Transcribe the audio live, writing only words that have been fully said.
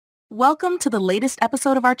Welcome to the latest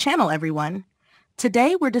episode of our channel, everyone.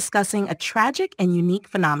 Today we're discussing a tragic and unique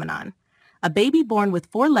phenomenon, a baby born with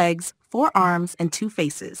 4 legs, 4 arms, and 2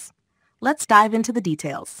 faces. Let's dive into the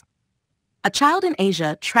details. A child in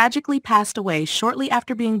Asia tragically passed away shortly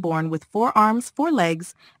after being born with 4 arms, 4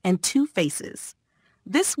 legs, and 2 faces.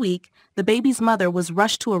 This week, the baby's mother was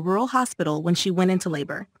rushed to a rural hospital when she went into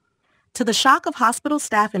labor. To the shock of hospital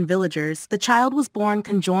staff and villagers, the child was born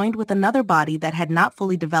conjoined with another body that had not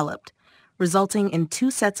fully developed, resulting in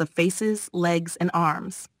 2 sets of faces, legs, and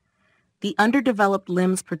arms. The underdeveloped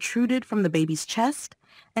limbs protruded from the baby's chest,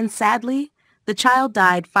 and sadly, the child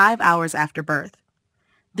died 5 hours after birth.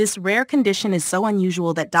 This rare condition is so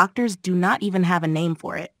unusual that doctors do not even have a name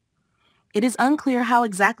for it. It is unclear how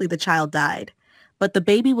exactly the child died, but the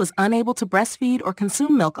baby was unable to breastfeed or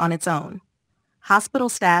consume milk on its own. Hospital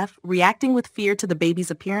staff, reacting with fear to the baby's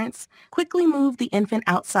appearance, quickly moved the infant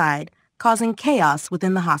outside, causing chaos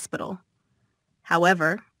within the hospital.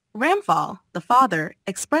 However, Ramphal, the father,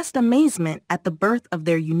 expressed amazement at the birth of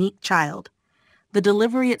their unique child. The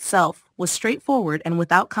delivery itself was straightforward and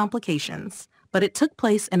without complications, but it took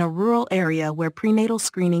place in a rural area where prenatal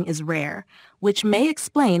screening is rare, which may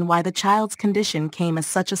explain why the child's condition came as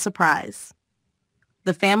such a surprise.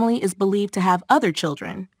 The family is believed to have other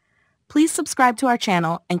children. Please subscribe to our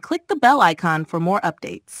channel and click the bell icon for more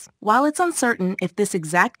updates. While it's uncertain if this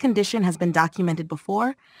exact condition has been documented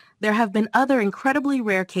before, there have been other incredibly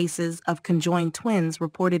rare cases of conjoined twins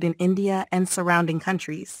reported in India and surrounding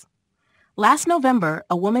countries. Last November,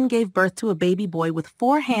 a woman gave birth to a baby boy with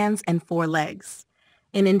 4 hands and 4 legs.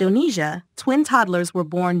 In Indonesia, twin toddlers were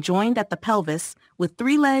born joined at the pelvis with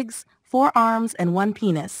 3 legs, 4 arms, and 1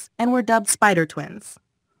 penis, and were dubbed spider twins.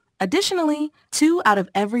 Additionally, 2 out of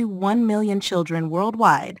every 1 million children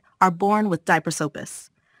worldwide are born with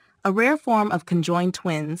diprosopis, a rare form of conjoined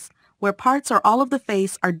twins where parts or all of the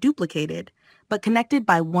face are duplicated but connected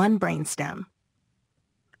by 1 brainstem.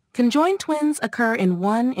 Conjoined twins occur in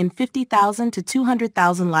 1 in 50,000 to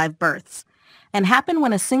 200,000 live births and happen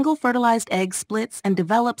when a single fertilized egg splits and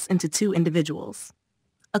develops into 2 individuals.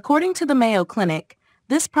 According to the Mayo Clinic,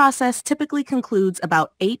 this process typically concludes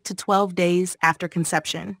about 8 to 12 days after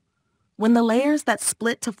conception, when the layers that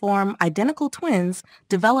split to form identical twins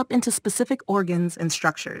develop into specific organs and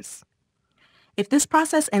structures. If this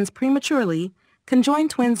process ends prematurely,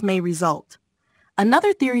 conjoined twins may result.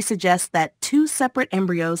 Another theory suggests that 2 separate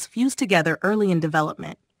embryos fuse together early in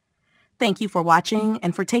development. Thank you for watching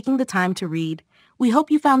and for taking the time to read. We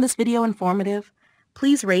hope you found this video informative.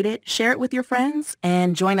 Please rate it, share it with your friends,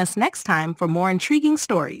 and join us next time for more intriguing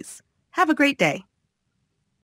stories. Have a great day.